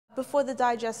Before the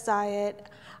Digest diet,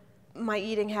 my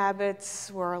eating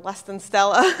habits were less than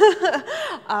stellar.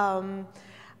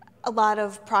 A lot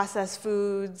of processed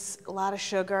foods, a lot of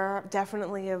sugar,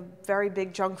 definitely a very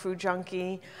big junk food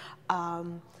junkie.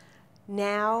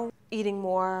 Now, eating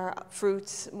more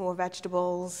fruits, more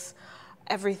vegetables,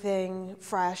 everything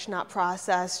fresh, not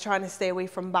processed, trying to stay away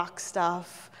from box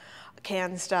stuff,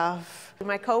 canned stuff.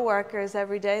 My coworkers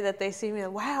every day that they see me,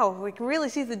 wow, we can really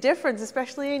see the difference,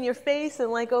 especially in your face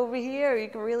and like over here, you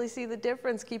can really see the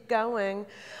difference, keep going.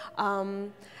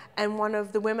 And one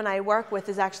of the women I work with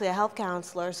is actually a health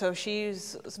counselor, so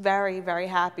she's very, very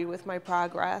happy with my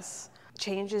progress.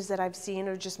 Changes that I've seen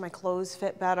are just my clothes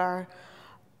fit better,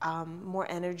 more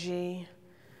energy,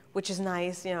 which is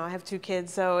nice. You know, I have 2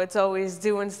 kids, so it's always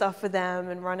doing stuff for them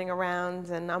and running around,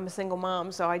 and I'm a single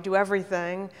mom, so I do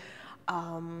everything.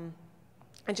 And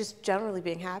just generally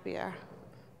being happier.